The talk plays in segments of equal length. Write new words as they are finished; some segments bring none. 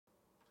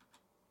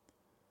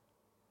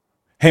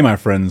Hey, my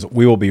friends,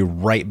 we will be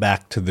right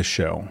back to the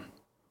show.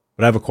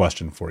 But I have a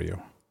question for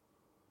you.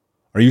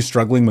 Are you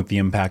struggling with the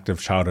impact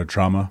of childhood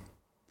trauma?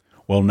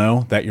 Well,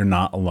 know that you're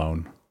not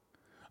alone.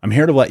 I'm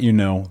here to let you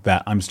know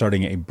that I'm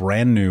starting a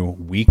brand new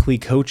weekly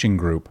coaching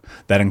group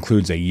that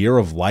includes a year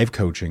of life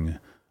coaching,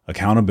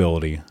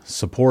 accountability,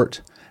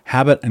 support,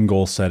 habit and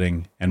goal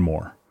setting, and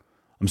more.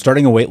 I'm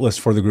starting a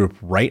waitlist for the group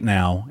right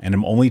now, and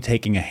I'm only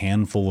taking a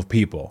handful of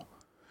people.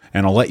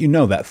 And I'll let you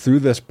know that through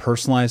this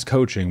personalized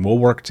coaching, we'll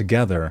work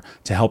together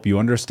to help you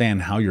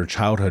understand how your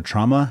childhood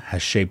trauma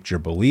has shaped your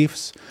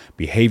beliefs,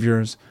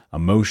 behaviors,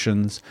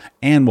 emotions,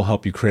 and will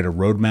help you create a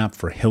roadmap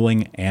for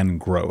healing and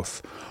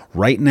growth.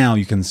 Right now,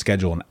 you can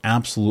schedule an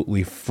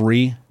absolutely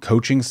free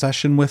coaching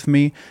session with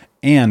me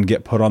and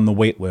get put on the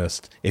wait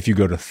list if you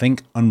go to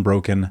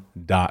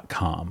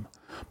thinkunbroken.com.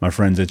 My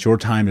friends, it's your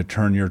time to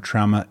turn your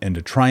trauma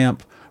into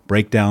triumph,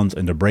 breakdowns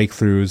into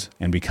breakthroughs,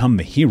 and become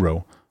the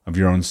hero of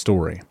your own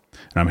story.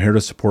 And I'm here to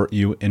support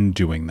you in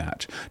doing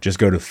that. Just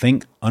go to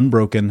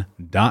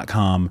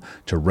thinkunbroken.com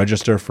to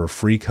register for a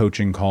free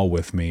coaching call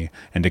with me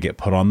and to get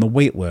put on the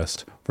wait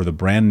list for the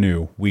brand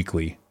new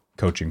weekly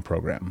coaching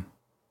program.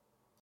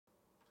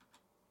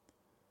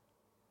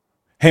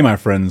 Hey, my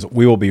friends,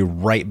 we will be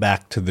right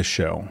back to the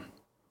show.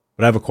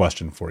 But I have a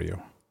question for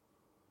you.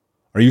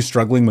 Are you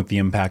struggling with the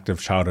impact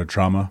of childhood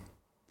trauma?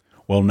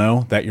 Well,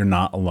 know that you're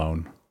not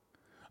alone.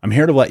 I'm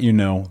here to let you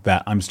know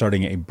that I'm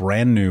starting a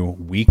brand new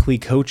weekly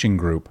coaching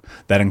group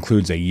that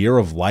includes a year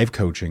of life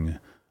coaching,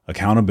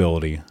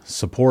 accountability,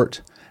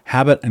 support,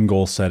 habit and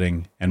goal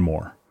setting, and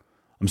more.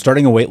 I'm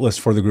starting a waitlist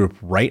for the group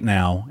right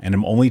now, and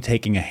I'm only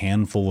taking a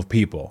handful of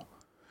people.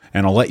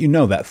 And I'll let you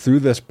know that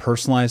through this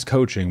personalized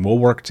coaching, we'll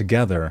work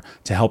together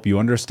to help you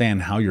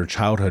understand how your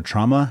childhood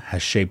trauma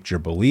has shaped your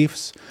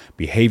beliefs,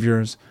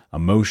 behaviors,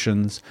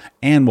 emotions,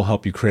 and will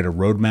help you create a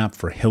roadmap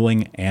for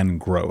healing and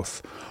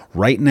growth.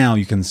 Right now,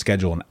 you can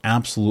schedule an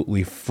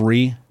absolutely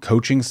free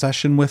coaching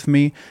session with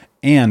me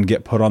and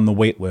get put on the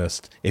wait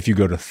list if you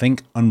go to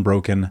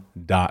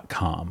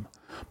thinkunbroken.com.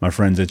 My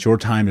friends, it's your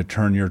time to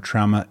turn your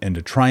trauma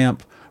into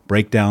triumph,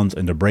 breakdowns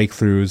into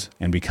breakthroughs,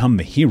 and become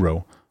the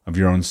hero of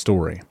your own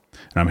story.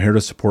 And I'm here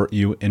to support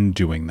you in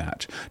doing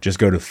that. Just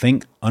go to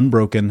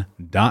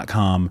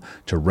thinkunbroken.com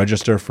to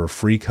register for a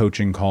free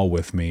coaching call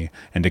with me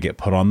and to get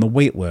put on the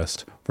wait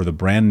list for the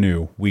brand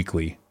new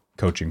weekly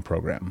coaching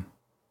program.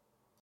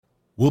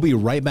 We'll be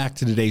right back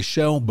to today's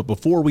show, but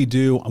before we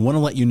do, I want to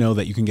let you know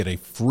that you can get a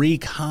free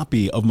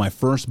copy of my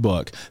first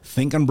book,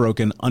 Think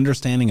Unbroken: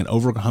 Understanding and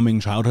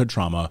Overcoming Childhood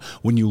Trauma,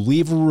 when you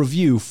leave a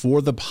review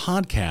for the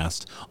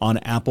podcast on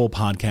Apple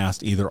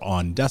Podcast, either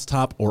on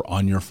desktop or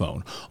on your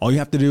phone. All you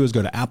have to do is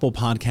go to Apple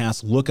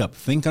Podcasts, look up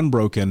Think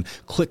Unbroken,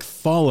 click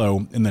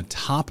follow in the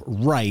top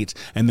right,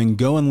 and then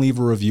go and leave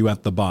a review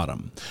at the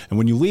bottom. And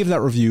when you leave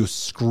that review,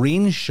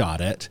 screenshot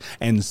it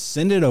and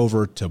send it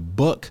over to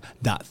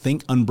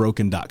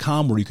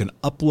book.thinkunbroken.com, where you can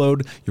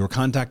upload your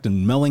contact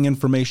and mailing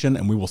information,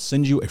 and we will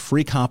send you a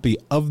free copy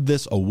of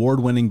this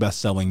award-winning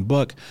best-selling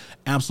book,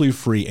 absolutely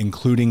free,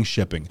 including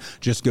shipping.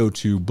 Just go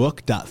to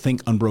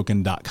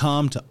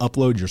book.thinkunbroken.com to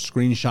upload your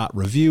screenshot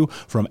review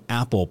from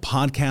Apple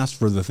Podcasts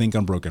for the Think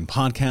Unbroken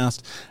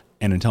podcast.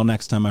 And until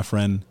next time, my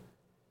friend,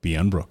 be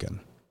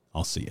unbroken.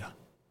 I'll see you.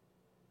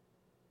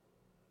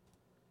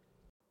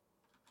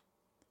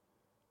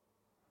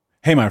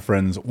 Hey, my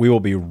friends, we will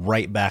be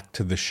right back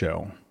to the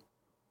show.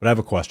 But I have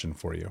a question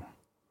for you.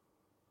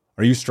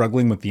 Are you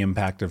struggling with the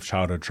impact of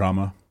childhood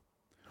trauma?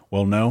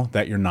 Well, know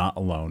that you're not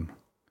alone.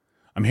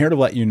 I'm here to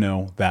let you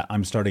know that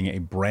I'm starting a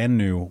brand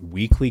new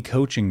weekly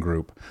coaching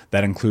group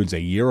that includes a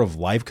year of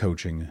life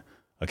coaching,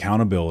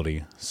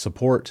 accountability,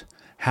 support,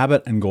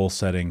 habit and goal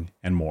setting,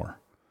 and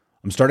more.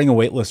 I'm starting a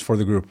waitlist for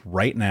the group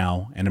right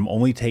now, and I'm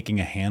only taking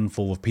a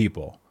handful of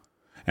people.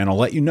 And I'll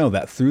let you know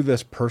that through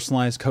this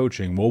personalized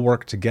coaching, we'll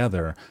work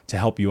together to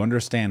help you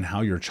understand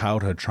how your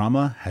childhood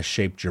trauma has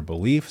shaped your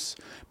beliefs,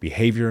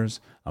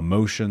 behaviors,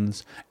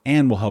 emotions,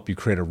 and will help you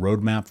create a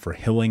roadmap for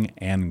healing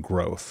and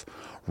growth.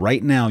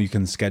 Right now, you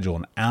can schedule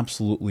an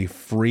absolutely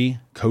free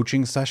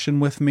coaching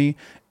session with me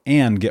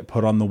and get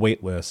put on the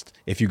wait list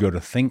if you go to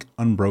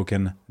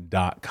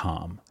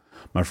thinkunbroken.com.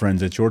 My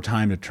friends, it's your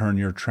time to turn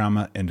your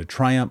trauma into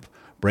triumph,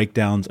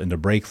 breakdowns into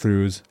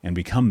breakthroughs, and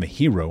become the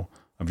hero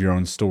of your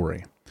own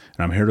story.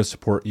 And I'm here to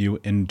support you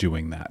in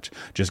doing that.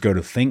 Just go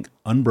to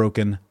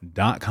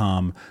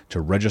thinkunbroken.com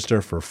to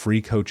register for a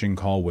free coaching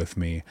call with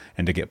me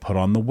and to get put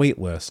on the wait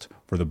list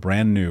for the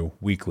brand new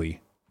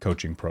weekly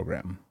coaching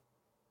program.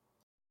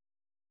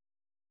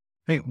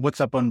 Hey,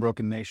 what's up,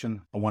 Unbroken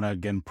Nation? I want to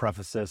again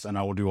preface this, and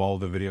I will do all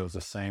the videos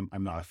the same.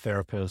 I'm not a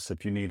therapist.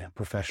 If you need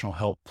professional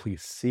help,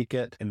 please seek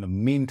it. In the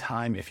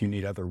meantime, if you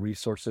need other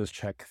resources,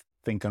 check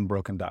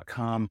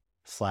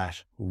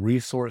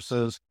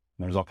thinkunbroken.com/resources.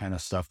 There's all kind of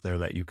stuff there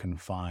that you can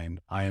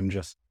find. I am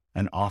just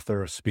an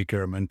author,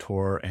 speaker,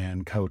 mentor,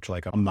 and coach.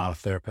 Like, I'm not a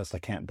therapist. I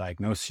can't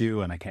diagnose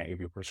you and I can't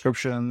give you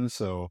prescriptions.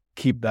 So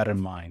keep that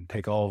in mind.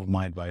 Take all of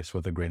my advice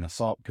with a grain of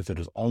salt, because it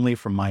is only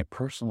from my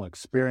personal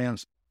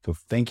experience So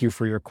thank you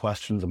for your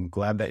questions. I'm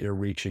glad that you're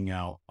reaching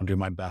out. I'll do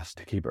my best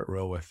to keep it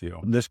real with you.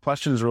 This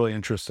question is really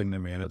interesting to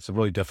me, and it's a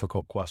really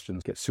difficult question.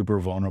 Get super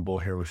vulnerable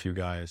here with you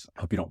guys.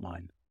 Hope you don't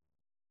mind.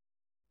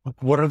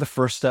 What are the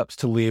first steps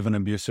to leave an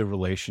abusive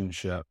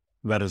relationship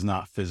that is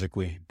not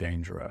physically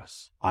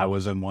dangerous? I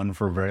was in one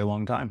for a very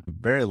long time,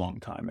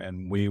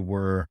 and we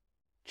were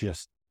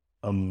just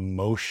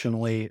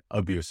emotionally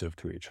abusive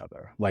to each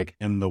other, like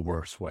in the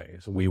worst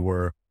ways. We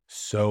were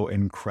so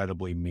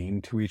incredibly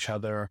mean to each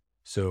other,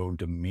 so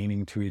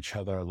demeaning to each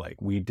other.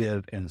 Like we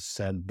did and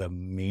said the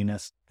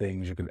meanest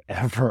things you could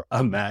ever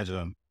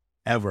imagine,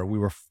 ever. We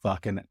were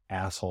fucking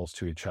assholes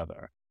to each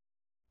other.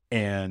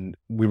 And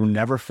we were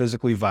never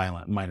physically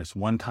violent, minus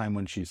one time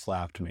when she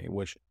slapped me,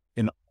 which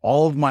in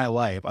all of my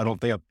life, I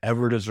don't think I've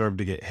ever deserved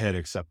to get hit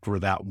except for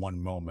that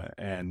one moment.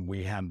 And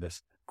we had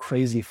this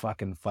crazy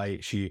fucking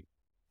fight. She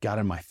got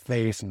in my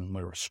face and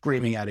we were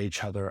screaming at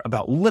each other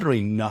about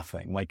literally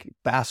nothing. Like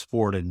fast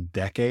forward a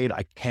decade,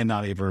 I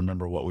cannot even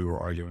remember what we were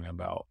arguing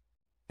about.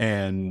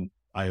 And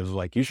I was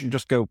like, you should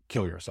just go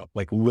kill yourself.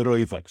 Like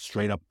literally like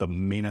straight up the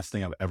meanest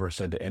thing I've ever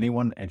said to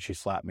anyone. And she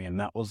slapped me. And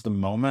that was the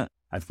moment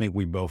I think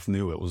we both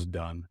knew it was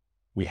done.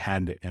 We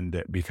had to end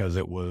it because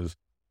it was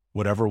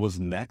whatever was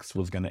next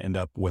was going to end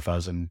up with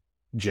us in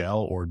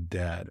jail or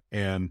dead.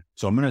 And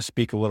so I'm going to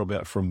speak a little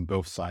bit from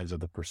both sides of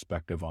the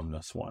perspective on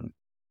this one.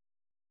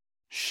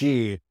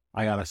 She,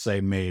 I got to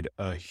say, made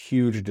a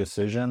huge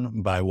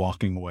decision by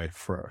walking away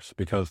first,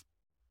 because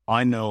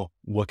I know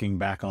looking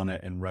back on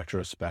it in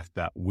retrospect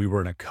that we were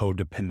in a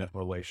codependent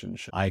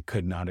relationship. I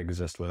could not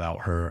exist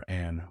without her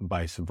and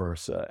vice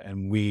versa.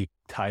 And we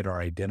tied our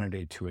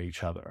identity to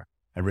each other.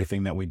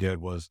 Everything that we did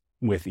was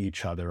with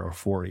each other or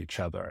for each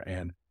other.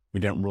 And we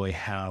didn't really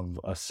have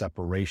a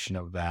separation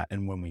of that.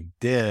 And when we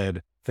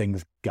did,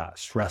 things got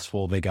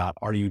stressful. They got,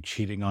 are you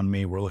cheating on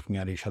me? We're looking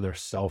at each other's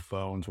cell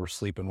phones. We're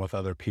sleeping with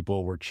other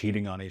people. We're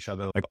cheating on each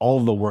other. Like all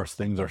of the worst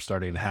things are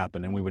starting to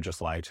happen, and we would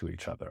just lie to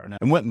each other. And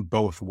it went in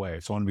both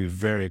ways. So I want to be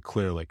very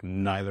clear, like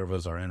neither of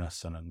us are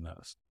innocent in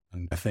this.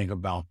 And I think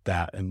about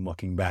that and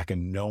looking back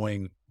and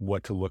knowing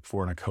what to look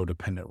for in a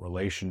codependent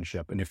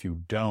relationship. And if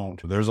you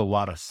don't, there's a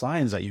lot of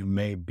signs that you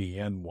may be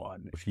in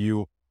one. If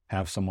you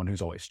have someone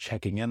who's always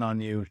checking in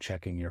on you,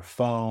 checking your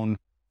phone,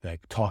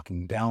 like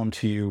talking down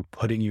to you,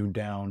 putting you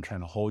down, trying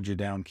to hold you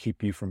down,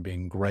 keep you from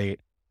being great,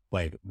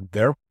 like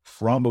they're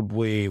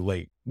probably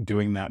like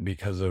doing that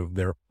because of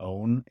their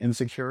own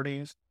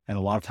insecurities. And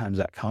a lot of times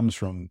that comes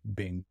from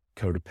being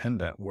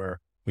codependent, where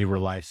we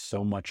rely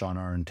so much on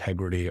our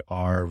integrity,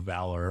 our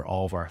valor,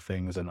 all of our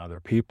things and other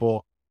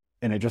people.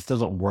 And it just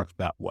doesn't work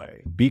that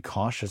way. Be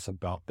cautious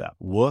about that.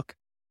 Look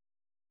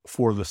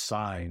for the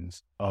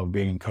signs of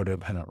being in a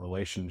codependent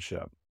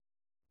relationship,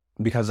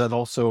 because that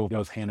also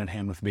goes hand in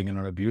hand with being in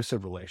an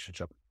abusive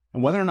relationship.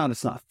 And whether or not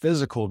it's not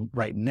physical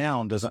right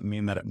now doesn't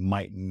mean that it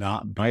might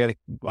not. I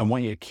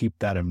want you to keep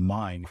that in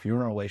mind. If you're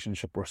in a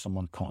relationship where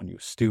someone's calling you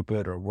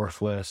stupid or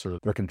worthless, or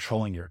they're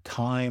controlling your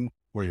time,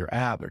 where you're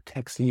at, they're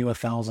texting you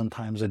 1,000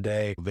 times a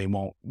day, they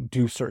won't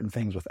do certain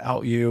things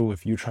without you.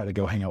 If you try to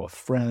go hang out with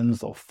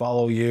friends, they'll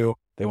follow you.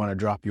 They want to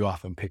drop you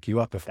off and pick you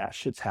up. If that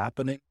shit's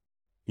happening,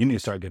 you need to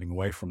start getting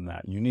away from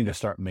that. You need to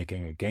start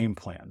making a game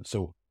plan.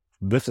 So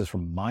this is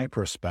from my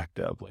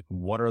perspective, like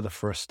what are the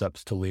first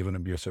steps to leave an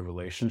abusive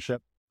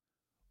relationship?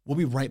 We'll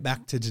be right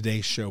back to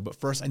today's show, but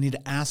first I need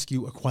to ask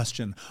you a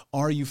question.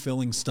 Are you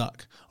feeling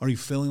stuck? Are you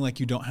feeling like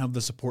you don't have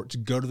the support to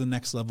go to the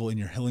next level in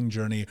your healing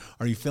journey?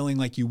 Are you feeling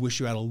like you wish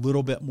you had a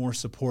little bit more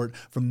support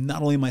from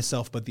not only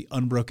myself, but the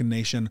Unbroken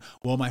Nation?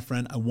 Well, my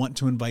friend, I want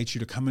to invite you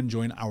to come and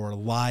join our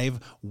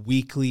live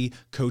weekly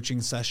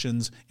coaching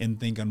sessions in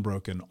Think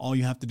Unbroken. All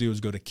you have to do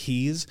is go to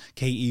Keys,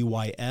 Keys,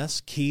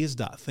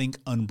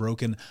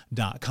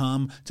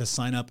 keys.thinkunbroken.com to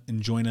sign up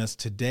and join us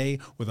today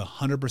with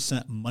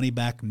 100% money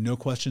back, no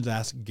questions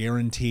asked,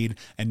 guaranteed,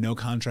 and no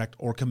contract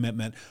or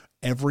commitment.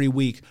 Every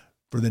week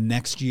for the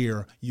next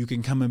year, you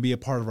can come and be a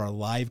part of our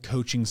live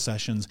coaching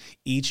sessions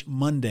each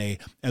Monday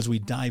as we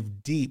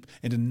dive deep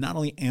into not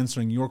only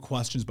answering your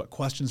questions, but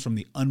questions from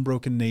the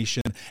Unbroken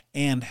Nation,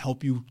 and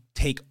help you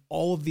take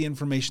all of the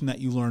information that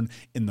you learn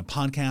in the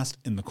podcast,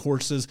 in the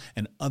courses,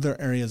 and other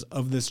areas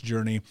of this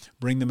journey,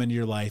 bring them into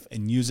your life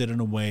and use it in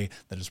a way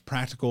that is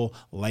practical,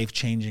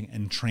 life-changing,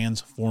 and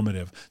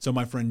transformative. So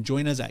my friend,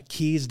 join us at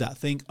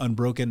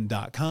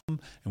keys.thinkunbroken.com,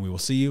 and we will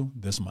see you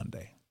this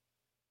Monday.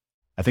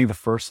 I think the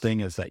first thing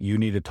is that you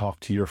need to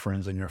talk to your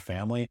friends and your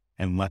family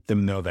and let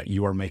them know that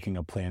you are making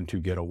a plan to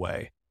get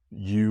away.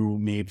 You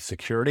need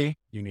security,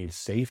 you need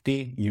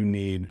safety, you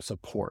need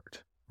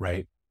support,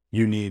 right?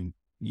 You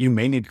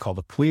may need to call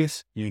the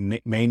police. You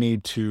may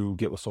need to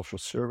get with social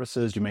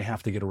services. You may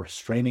have to get a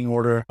restraining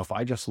order. If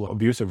I just look,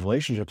 abusive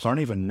relationships aren't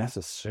even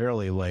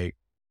necessarily like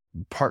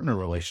partner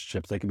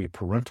relationships. They can be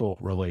parental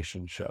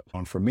relationships.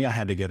 And for me, I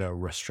had to get a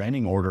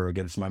restraining order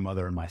against my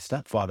mother and my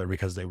stepfather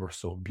because they were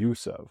so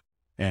abusive.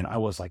 And I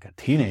was like a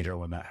teenager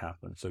when that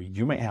happened. So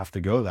you might have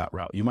to go that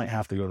route. You might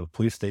have to go to the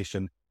police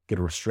station, get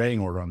a restraining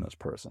order on this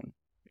person.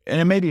 And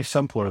it may be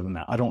simpler than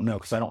that. I don't know,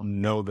 because I don't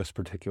know this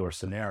particular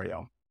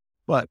scenario.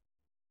 But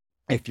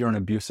If you're in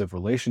an abusive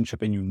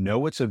relationship and you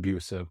know it's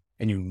abusive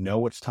and you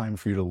know it's time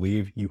for you to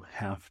leave, you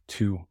have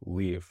to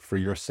leave for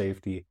your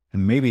safety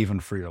and maybe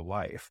even for your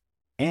life.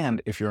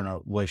 And if you're in a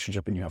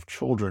relationship and you have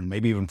children,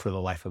 maybe even for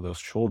the life of those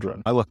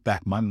children. I look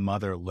back, my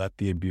mother let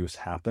the abuse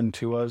happen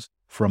to us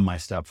from my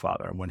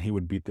stepfather when he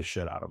would beat the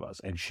shit out of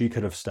us. And she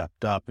could have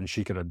stepped up and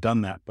she could have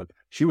done that, but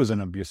she was in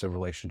an abusive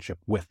relationship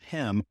with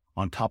him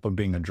on top of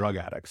being a drug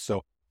addict.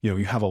 So,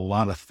 you have a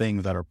lot of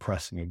things that are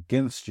pressing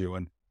against you.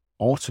 And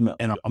ultimately,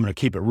 and I'm going to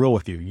keep it real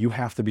with you, you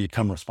have to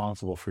become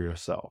responsible for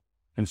yourself.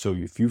 And so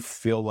if you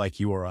feel like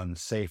you are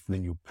unsafe,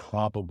 then you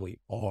probably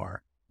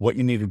are. What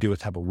you need to do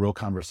is have a real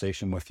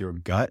conversation with your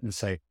gut and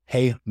say,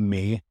 hey,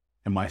 me,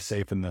 am I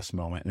safe in this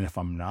moment? And if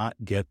I'm not,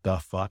 get the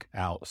fuck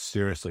out,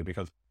 seriously,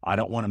 because I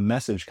don't want a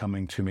message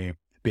coming to me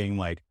being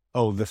like,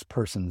 oh, this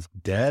person's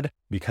dead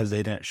because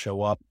they didn't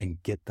show up,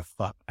 and get the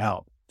fuck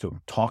out. So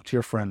talk to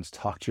your friends,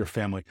 talk to your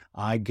family.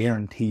 I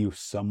guarantee you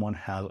someone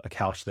has a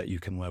couch that you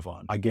can live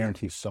on. I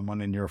guarantee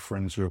someone in your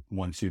friends group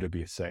wants you to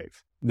be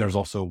safe. There's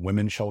also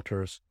women's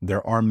shelters.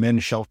 There are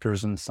men's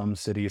shelters in some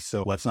cities.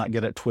 So let's not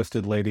get it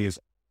twisted, ladies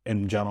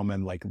and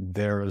gentlemen. Like,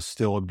 there is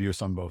still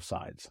abuse on both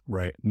sides,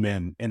 right?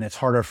 Men. And it's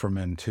harder for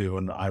men too.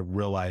 And I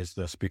realize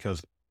this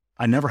because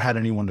I never had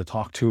anyone to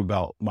talk to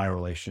about my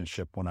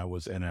relationship when I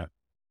was in it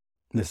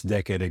this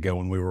decade ago,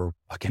 when we were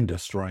fucking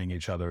destroying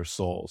each other's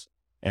souls.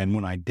 And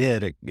when I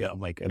did, it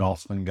all of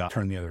a sudden got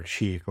turned the other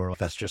cheek, or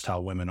that's just how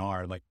women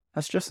are. Like,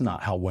 that's just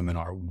not how women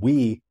are.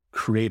 We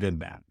created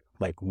that.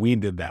 Like, we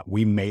did that.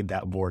 We made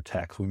that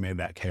vortex. We made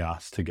that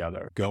chaos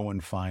together. Go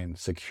and find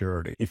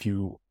security. If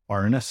you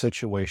are in a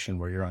situation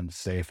where you're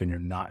unsafe and you're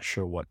not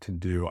sure what to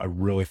do, I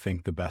really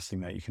think the best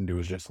thing that you can do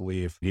is just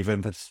leave.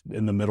 Even if it's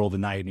in the middle of the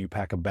night and you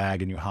pack a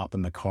bag and you hop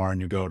in the car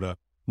and you go to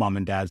mom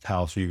and dad's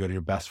house, or you go to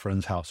your best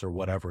friend's house or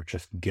whatever,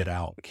 just get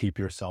out. Keep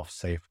yourself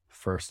safe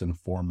first and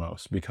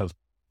foremost, because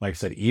like I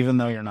said, even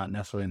though you're not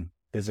necessarily in a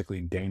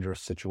physically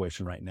dangerous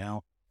situation right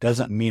now,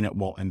 doesn't mean it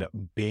won't end up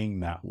being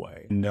that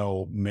way. I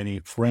know many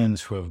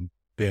friends who have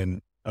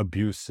been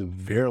abused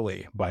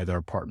severely by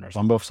their partners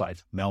on both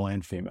sides, male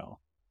and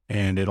female.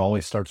 And it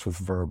always starts with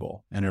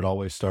verbal, and it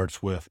always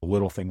starts with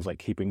little things like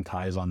keeping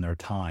ties on their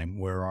time.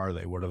 Where are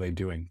they? What are they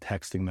doing?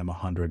 Texting them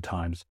 100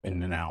 times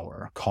in an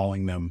hour,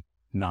 calling them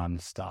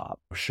nonstop,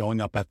 showing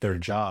up at their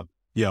job.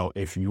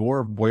 If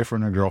your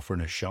boyfriend or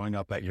girlfriend is showing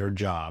up at your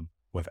job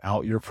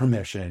without your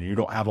permission, you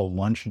don't have a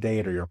lunch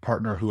date, or your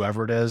partner,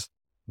 whoever it is,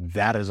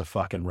 that is a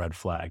fucking red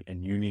flag.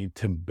 And you need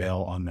to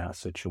bail on that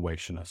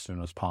situation as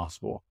soon as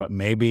possible. But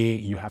maybe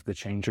you have to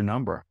change your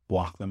number,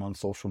 block them on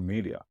social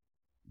media,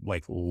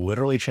 like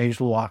literally change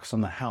the locks on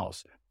the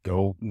house,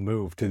 go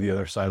move to the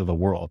other side of the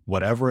world,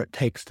 whatever it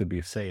takes to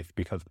be safe,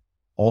 because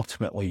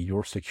ultimately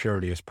your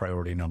security is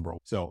priority number one.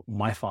 So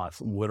my thoughts,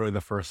 literally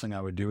the first thing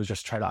I would do is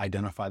just try to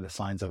identify the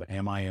signs of,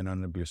 am I in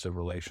an abusive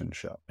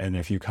relationship? And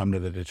if you come to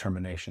the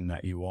determination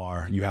that you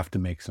are, you have to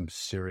make some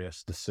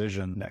serious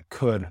decision that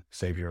could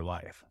save your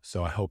life.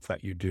 So I hope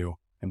that you do.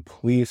 And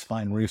please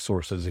find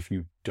resources if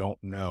you don't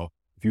know.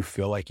 If you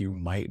feel like you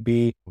might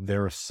be,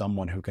 there is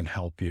someone who can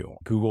help you.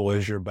 Google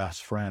is your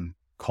best friend.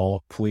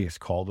 Call police,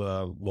 call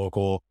the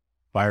local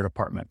fire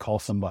department, call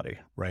somebody,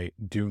 right?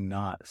 Do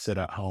not sit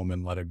at home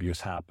and let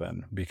abuse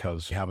happen,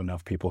 because you have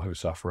enough people who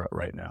suffer it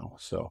right now.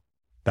 So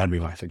that'd be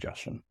my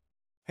suggestion.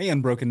 Hey,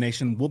 Unbroken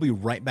Nation, we'll be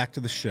right back to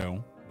the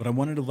show, but I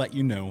wanted to let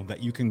you know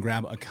that you can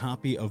grab a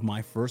copy of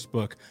my first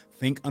book,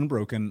 Think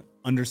Unbroken,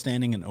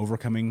 Understanding and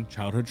Overcoming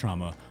Childhood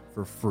Trauma,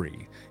 for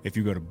free. If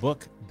you go to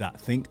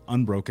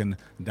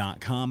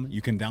book.thinkunbroken.com,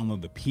 you can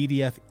download the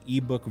PDF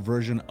ebook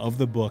version of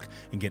the book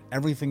and get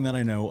everything that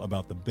I know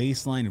about the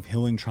baseline of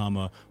healing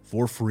trauma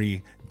for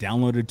free,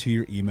 downloaded to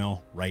your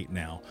email right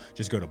now.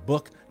 Just go to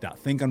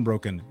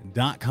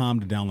book.thinkunbroken.com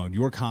to download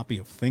your copy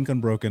of Think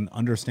Unbroken,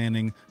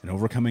 Understanding and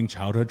Overcoming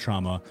Childhood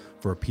Trauma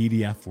for a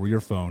PDF for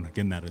your phone.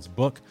 Again, that is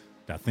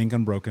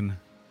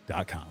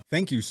book.thinkunbroken.com.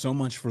 Thank you so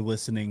much for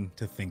listening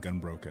to Think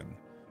Unbroken.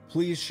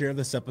 Please share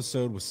this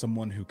episode with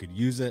someone who could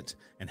use it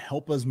and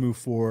help us move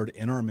forward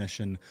in our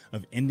mission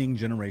of ending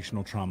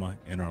generational trauma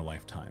in our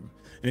lifetime.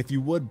 And if you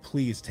would,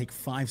 please take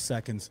 5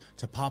 seconds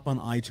to pop on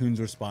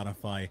iTunes or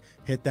Spotify,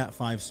 hit that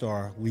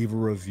 5-star, leave a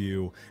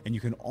review, and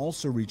you can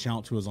also reach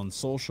out to us on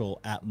social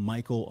at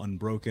Michael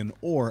Unbroken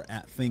or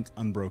at Think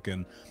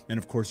Unbroken. And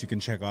of course, you can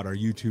check out our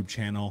YouTube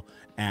channel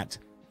at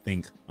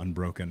Think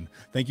Unbroken.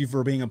 Thank you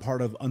for being a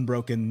part of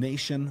Unbroken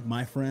Nation,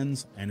 my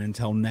friends, and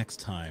until next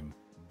time,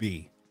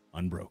 be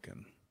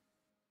unbroken.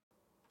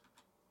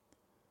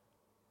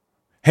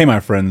 Hey, my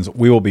friends,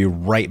 we will be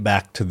right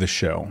back to the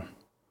show,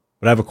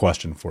 but I have a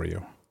question for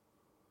you.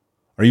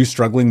 Are you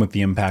struggling with the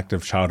impact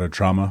of childhood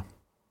trauma?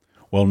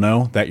 Well,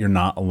 know that you're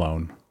not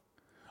alone.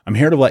 I'm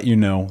here to let you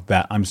know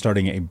that I'm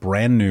starting a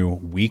brand new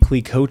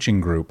weekly coaching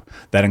group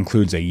that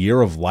includes a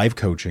year of live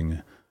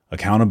coaching,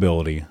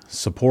 accountability,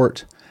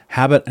 support,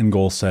 habit and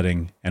goal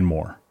setting, and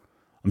more.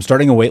 I'm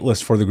starting a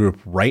waitlist for the group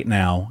right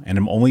now, and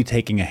I'm only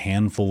taking a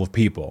handful of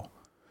people.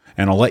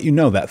 And I'll let you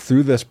know that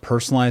through this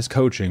personalized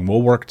coaching,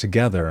 we'll work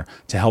together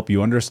to help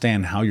you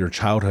understand how your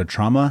childhood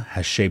trauma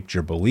has shaped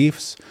your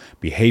beliefs,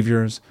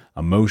 behaviors,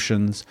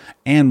 emotions,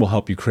 and will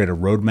help you create a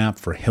roadmap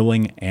for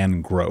healing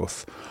and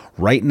growth.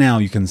 Right now,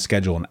 you can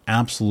schedule an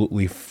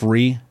absolutely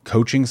free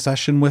coaching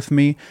session with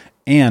me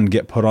and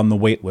get put on the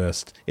wait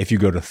list if you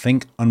go to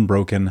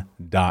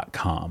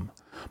thinkunbroken.com.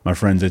 My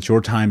friends, it's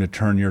your time to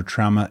turn your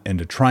trauma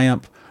into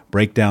triumph,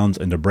 breakdowns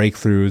into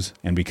breakthroughs,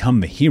 and become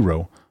the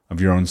hero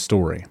of your own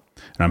story.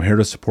 And I'm here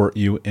to support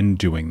you in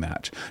doing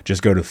that.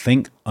 Just go to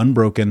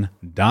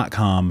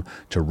thinkunbroken.com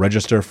to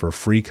register for a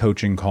free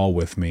coaching call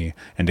with me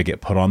and to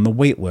get put on the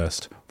wait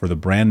list for the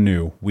brand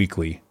new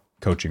weekly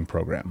coaching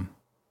program.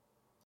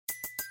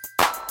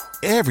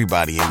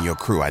 Everybody in your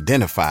crew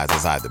identifies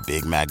as either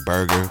Big Mac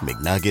Burger,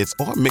 McNuggets,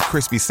 or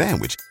McCrispy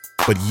Sandwich.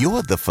 But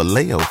you're the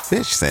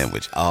Filet-O-Fish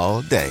Sandwich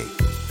all day.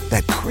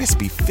 That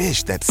crispy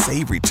fish, that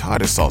savory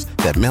tartar sauce,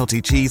 that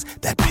melty cheese,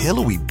 that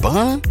pillowy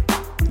bun.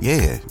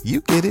 Yeah,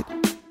 you get it.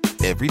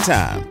 Every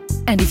time.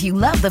 And if you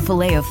love the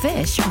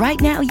Filet-O-Fish, right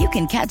now you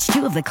can catch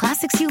two of the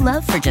classics you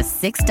love for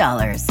just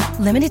 $6.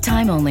 Limited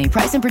time only.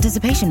 Price and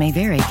participation may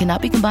vary.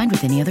 Cannot be combined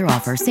with any other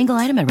offer. Single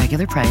item at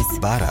regular price.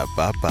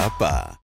 Ba-da-ba-ba-ba.